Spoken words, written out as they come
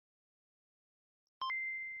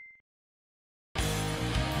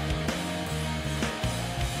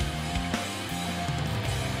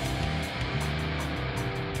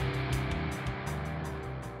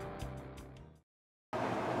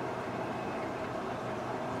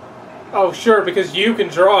Oh, sure, because you can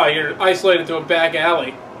draw. You're isolated to a back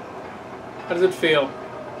alley. How does it feel?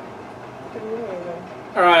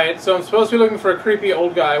 Alright, so I'm supposed to be looking for a creepy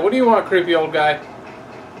old guy. What do you want, creepy old guy?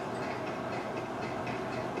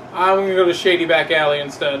 I'm gonna go to Shady Back Alley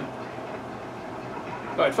instead.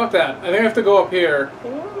 Alright, fuck that. I think I have to go up here.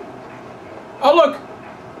 Oh, look!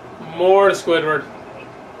 More Squidward.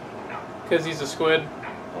 Because he's a squid.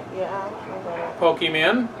 Yeah.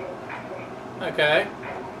 Pokemon. Okay.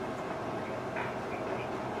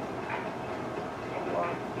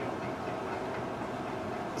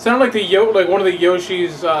 Sounded like like one of the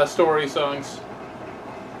Yoshi's story songs.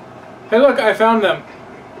 Hey, look! I found them.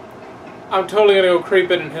 I'm totally gonna go creep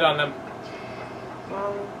it and hit on them.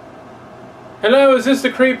 Hello, is this the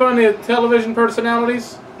creep on the television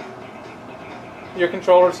personalities? Your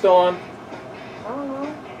controller's still on? I don't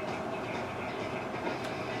know.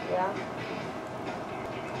 Yeah.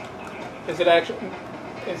 Is it actually...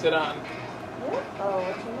 Is it on? Yeah? Oh,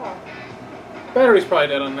 what's it off? Battery's probably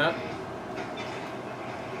dead on that.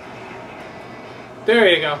 There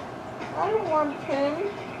you go. I don't want him.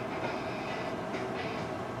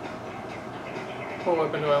 What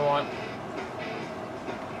weapon do I want?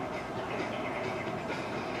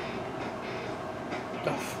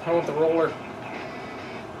 Oh, I want the roller.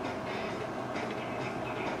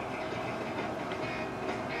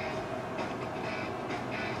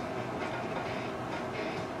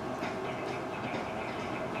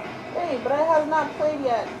 Hey, but I have not played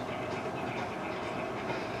yet.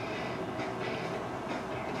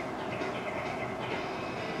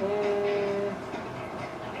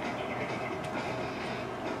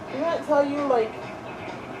 Didn't I tell you, like...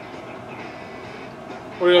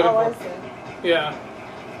 What are you looking I for? see. Yeah.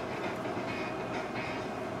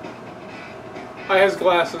 I has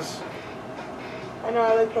glasses. I know,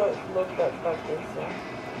 I like to look at back there, so...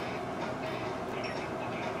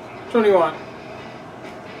 Which one do you want?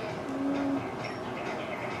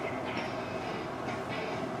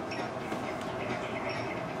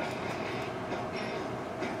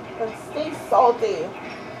 But stay salty.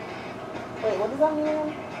 Wait, what does that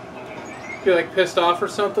mean? You're like pissed off or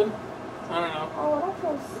something? I don't know. Oh, that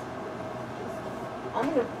feels... I'm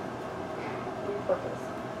gonna repurpose.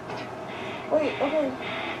 Wait, okay.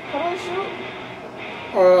 How do I shoot?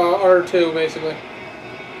 R2 basically.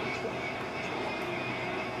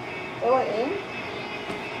 Do I aim?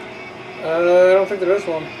 I don't think there is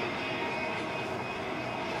one.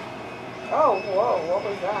 Oh, whoa, what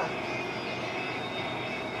was that?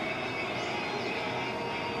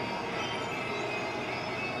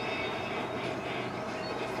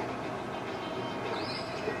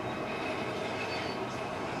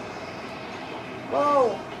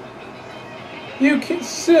 Whoa! You can,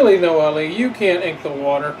 silly Nohely, you can't ink the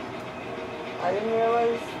water. I didn't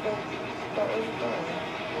realize that was a thing.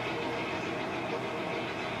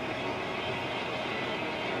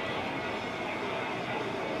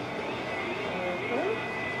 Okay.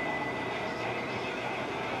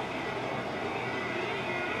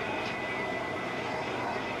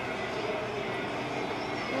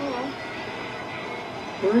 Oh.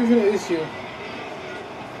 Where even is you?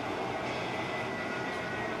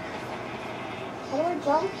 How do I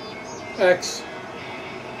jump? X.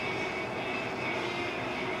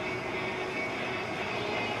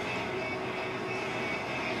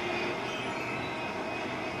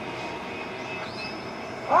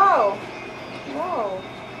 Oh! No.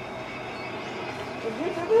 Did you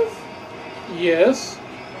do this? Yes.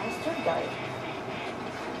 Bastard guy.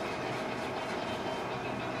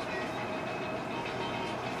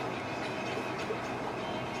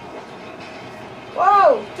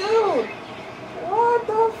 Whoa, dude! What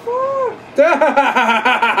the fuck?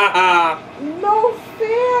 No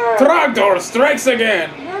fair! Tractor strikes again!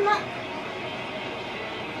 You're not...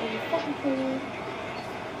 Are you fucking kidding me?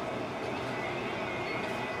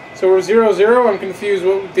 So we're 0-0? I'm confused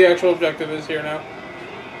what the actual objective is here now.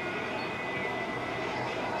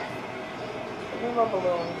 Something about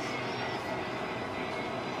balloons.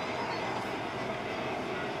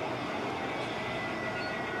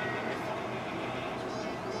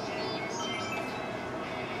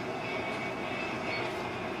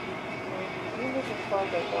 Maybe we should try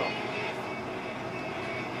that though.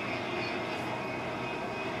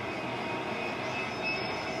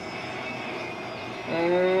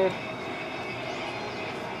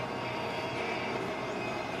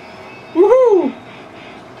 Woohoo!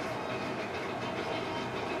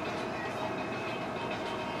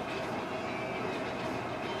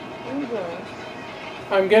 What are you doing?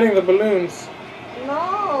 I'm getting the balloons.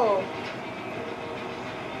 No!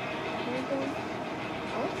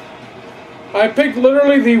 I picked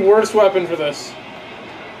literally the worst weapon for this.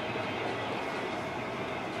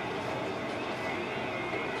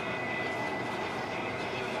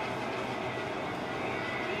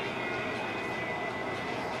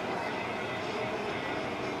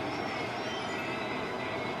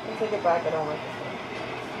 take it back. I don't like this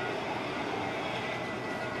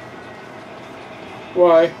one.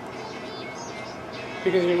 Why?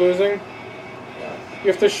 Because you're losing? Yes.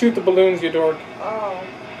 You have to shoot the balloons, you dork. Oh.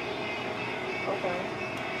 Okay.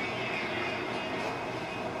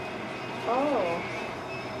 Oh.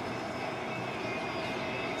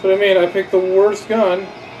 That's what I mean. I picked the worst gun.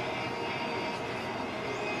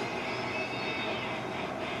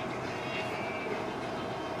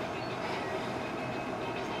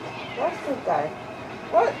 That's the guy.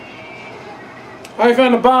 What? I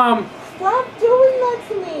found a bomb. Stop doing that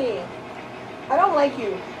to me. I don't like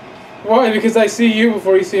you. Why? Because I see you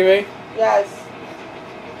before you see me. Yes.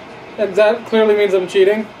 And that clearly means I'm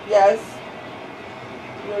cheating. Yes.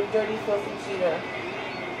 You're a dirty, filthy cheater.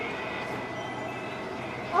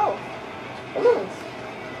 Oh. Balloons.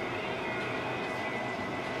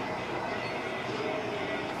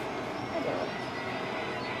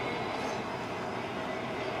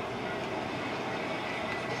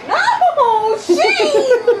 No!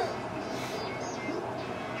 Shame!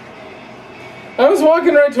 I was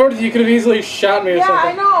walking right towards you. You could have easily shot me or Yeah,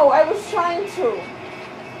 something. I know. I was trying to.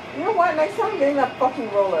 You know what? Next time I'm getting that fucking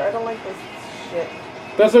roller. I don't like this shit.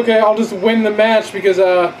 That's okay. I'll just win the match because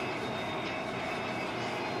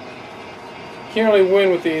can't really win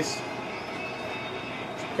with these.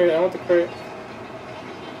 Crate. I want the crate.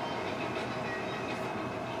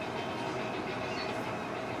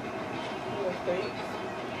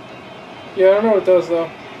 Yeah, I don't know what it does though.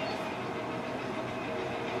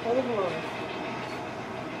 What are the balloons?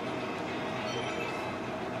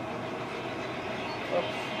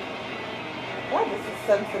 Oops. God, this is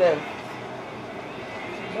sensitive.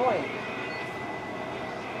 It's annoying.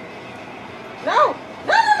 No!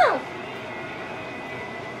 No, no, no!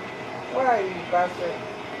 Where are you, you bastard?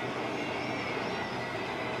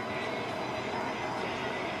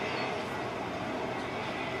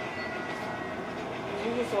 Did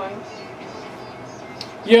you just win?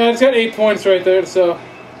 Yeah, it's got 8 points right there, so.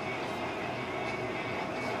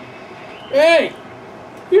 Hey!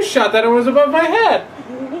 You shot that and it was above my head!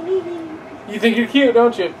 You think you're cute,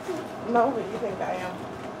 don't you? No, but you think I am.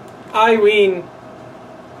 I win.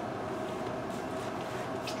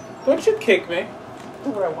 Don't you kick me.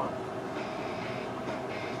 Do what I want.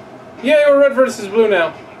 Yeah, you're red versus blue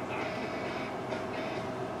now.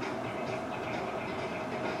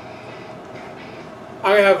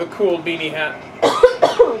 I have a cool beanie hat.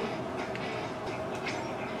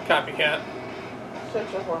 Copycat.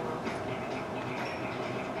 Shut your hormone.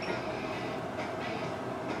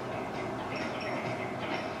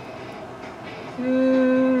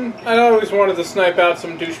 I always wanted to snipe out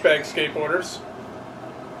some douchebag skateboarders.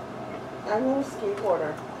 I'm not a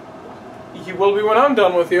skateboarder. You will be when I'm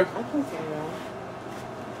done with you. I can see that.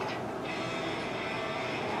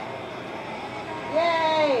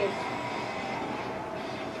 Yay!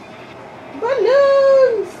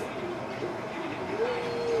 Balloons!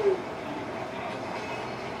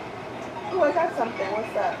 Oh, I got something.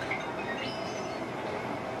 What's that?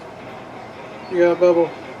 You got a bubble.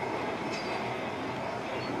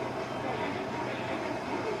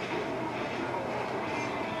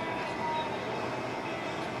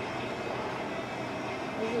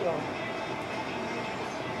 Where's it going?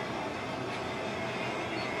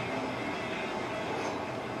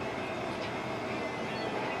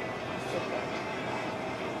 Let's check that.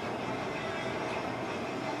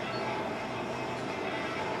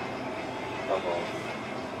 Bubbles.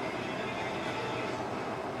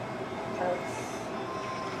 Hearts.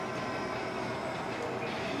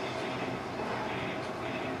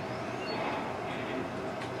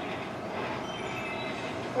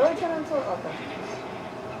 What do I turn into? Okay.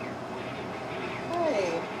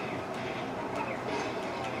 Hey.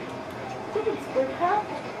 Stupid squid crap.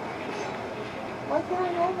 Why can't I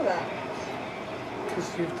go over that? Because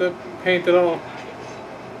you have to paint it all.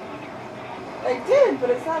 I did, but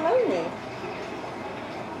it's not letting me.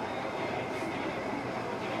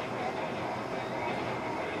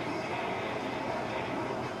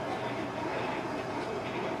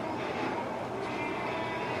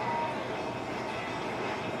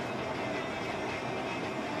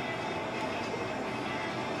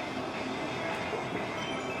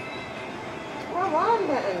 Come on,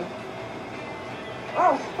 then.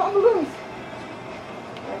 Oh, found balloons.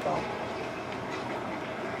 There we go.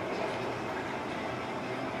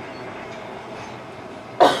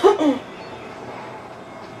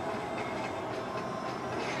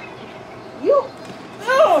 You.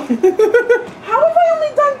 Oh. How have I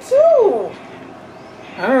only done 2?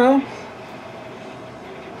 I don't know.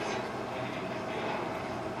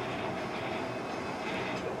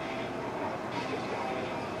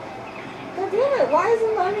 God damn it! Why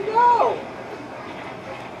isn't letting me go?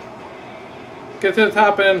 Get to the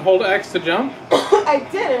top and hold X to jump. I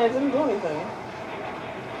did, and it didn't do anything.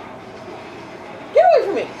 Get away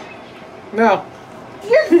from me! No.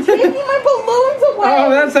 You're taking my balloons away! Oh,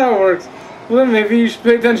 that's how it works. Well, then maybe you should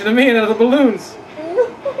pay attention to me and not the balloons. No,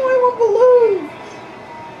 I want balloons!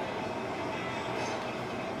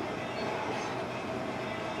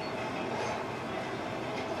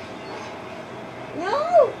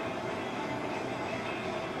 No!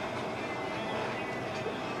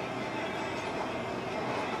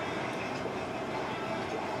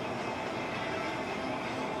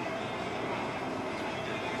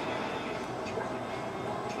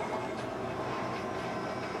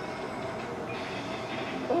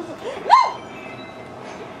 No!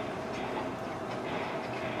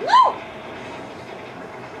 No!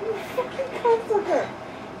 You fucking cocksucker!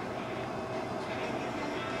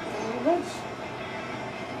 Son of a bitch.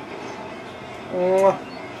 Mwah.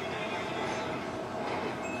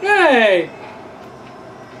 Hey!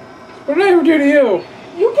 What did I ever do to you?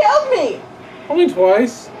 You killed me! Only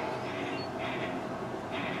twice.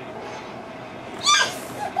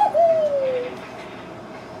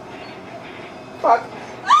 Fuck.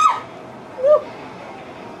 Ah! No.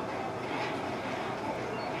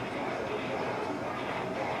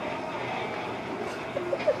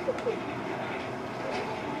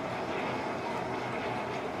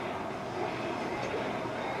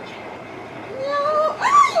 No.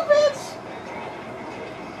 Ah, you bitch!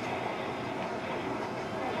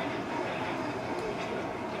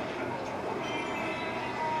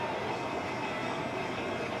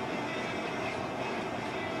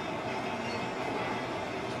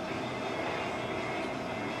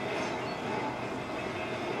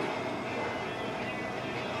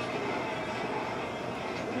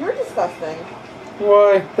 You're disgusting.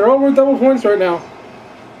 Why? They're all worth double points right now.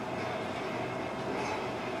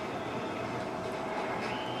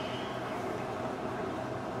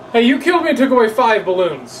 Hey, you killed me and took away 5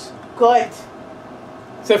 balloons. Good.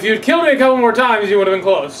 So if you'd killed me a couple more times, you would have been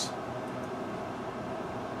close.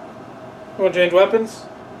 You want to change weapons?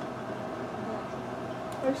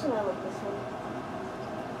 Actually, I like this one.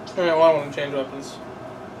 Alright, well, I want to change weapons.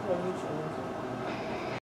 What do you choose?